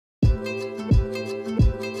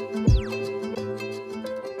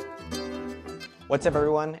What's up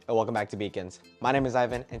everyone, and welcome back to Beacons. My name is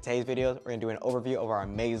Ivan, and in today's video, we're going to do an overview of our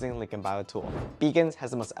amazing link in bio tool. Beacons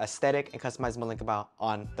has the most aesthetic and customizable link in bio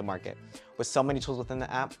on the market. With so many tools within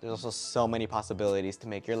the app, there's also so many possibilities to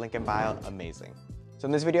make your link in bio amazing. So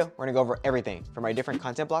in this video, we're going to go over everything from our different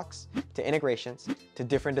content blocks, to integrations, to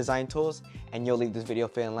different design tools, and you'll leave this video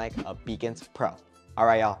feeling like a Beacons pro.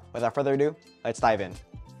 Alright y'all, without further ado, let's dive in.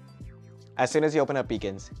 As soon as you open up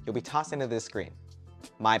Beacons, you'll be tossed into this screen,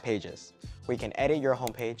 My Pages, where you can edit your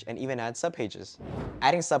homepage and even add subpages.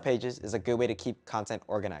 Adding subpages is a good way to keep content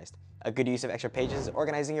organized. A good use of extra pages is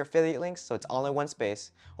organizing your affiliate links so it's all in one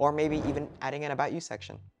space, or maybe even adding an About You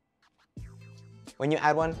section. When you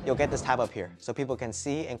add one, you'll get this tab up here so people can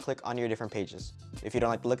see and click on your different pages. If you don't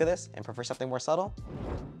like the look of this and prefer something more subtle,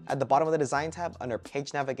 at the bottom of the Design tab under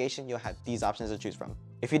Page Navigation, you'll have these options to choose from.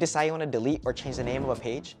 If you decide you want to delete or change the name of a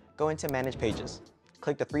page, go into Manage Pages.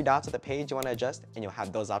 Click the three dots of the page you want to adjust and you'll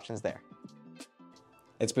have those options there.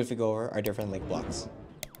 Let's briefly go over our different link blocks.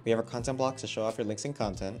 We have our content blocks to show off your links and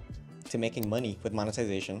content, to making money with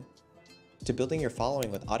monetization, to building your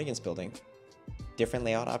following with audience building, different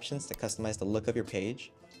layout options to customize the look of your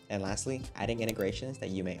page, and lastly, adding integrations that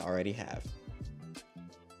you may already have.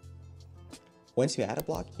 Once you add a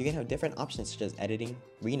block, you can have different options such as editing,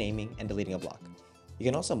 renaming, and deleting a block. You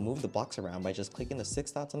can also move the blocks around by just clicking the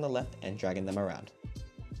 6 dots on the left and dragging them around.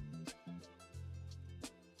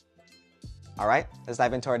 Alright, let's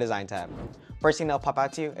dive into our design tab. First thing that'll pop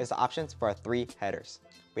out to you is the options for our 3 headers.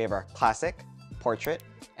 We have our classic, portrait,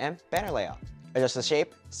 and banner layout. Adjust the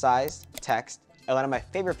shape, size, text, and one of my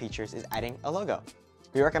favorite features is adding a logo.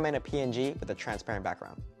 We recommend a PNG with a transparent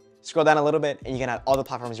background. Scroll down a little bit and you can add all the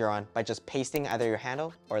platforms you're on by just pasting either your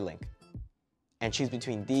handle or link. And choose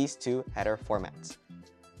between these 2 header formats.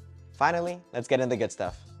 Finally, let's get into the good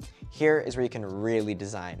stuff. Here is where you can really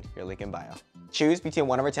design your link in bio. Choose between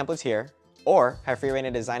one of our templates here, or have free reign to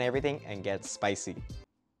design everything and get spicy.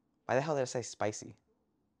 Why the hell did I say spicy?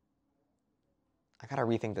 I gotta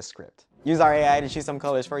rethink the script. Use our AI to choose some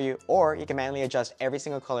colors for you, or you can manually adjust every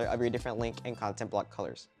single color of your different link and content block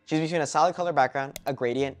colors. Choose between a solid color background, a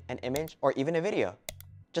gradient, an image, or even a video.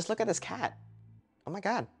 Just look at this cat. Oh my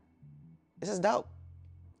god. This is dope.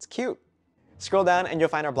 It's cute. Scroll down and you'll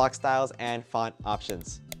find our block styles and font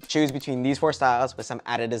options. Choose between these 4 styles with some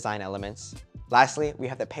added design elements. Lastly, we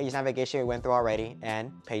have the page navigation we went through already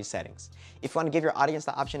and page settings. If you want to give your audience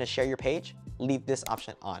the option to share your page, leave this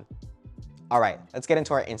option on. Alright, let's get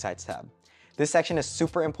into our Insights tab. This section is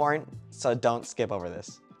super important, so don't skip over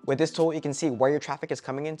this. With this tool, you can see where your traffic is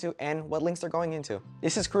coming into and what links they're going into.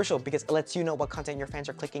 This is crucial because it lets you know what content your fans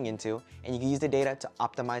are clicking into, and you can use the data to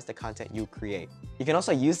optimize the content you create. You can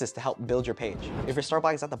also use this to help build your page. If your start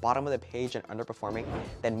block is at the bottom of the page and underperforming,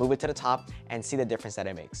 then move it to the top and see the difference that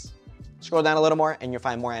it makes. Scroll down a little more and you'll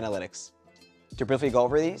find more analytics. To briefly go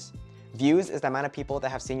over these, views is the amount of people that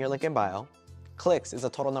have seen your link in bio, clicks is the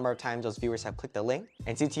total number of times those viewers have clicked the link,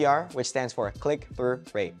 and CTR, which stands for click-through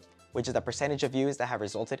rate, which is the percentage of views that have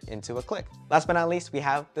resulted into a click. Last but not least, we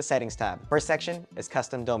have the Settings tab. First section is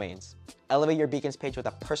Custom Domains. Elevate your Beacons page with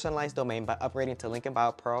a personalized domain by upgrading to Link in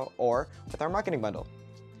Bio Pro or with our marketing bundle.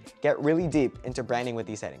 Get really deep into branding with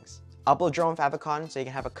these settings. Upload your own favicon so you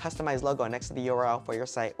can have a customized logo next to the URL for your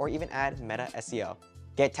site, or even add meta SEO.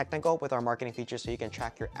 Get technical with our marketing features so you can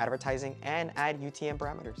track your advertising and add UTM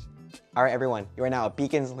parameters. Alright everyone, you are now a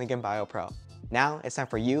Beacons Link in Bio Pro. Now it's time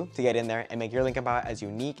for you to get in there and make your link in bio as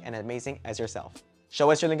unique and amazing as yourself. Show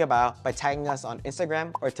us your link in bio by tagging us on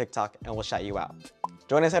Instagram or TikTok and we'll shout you out.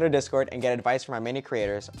 Join us at our Discord and get advice from our many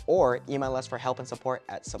creators, or email us for help and support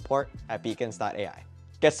at support@beacons.ai.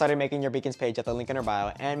 Get started making your Beacons page at the link in our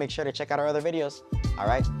bio and make sure to check out our other videos.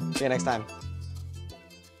 Alright, see you next time.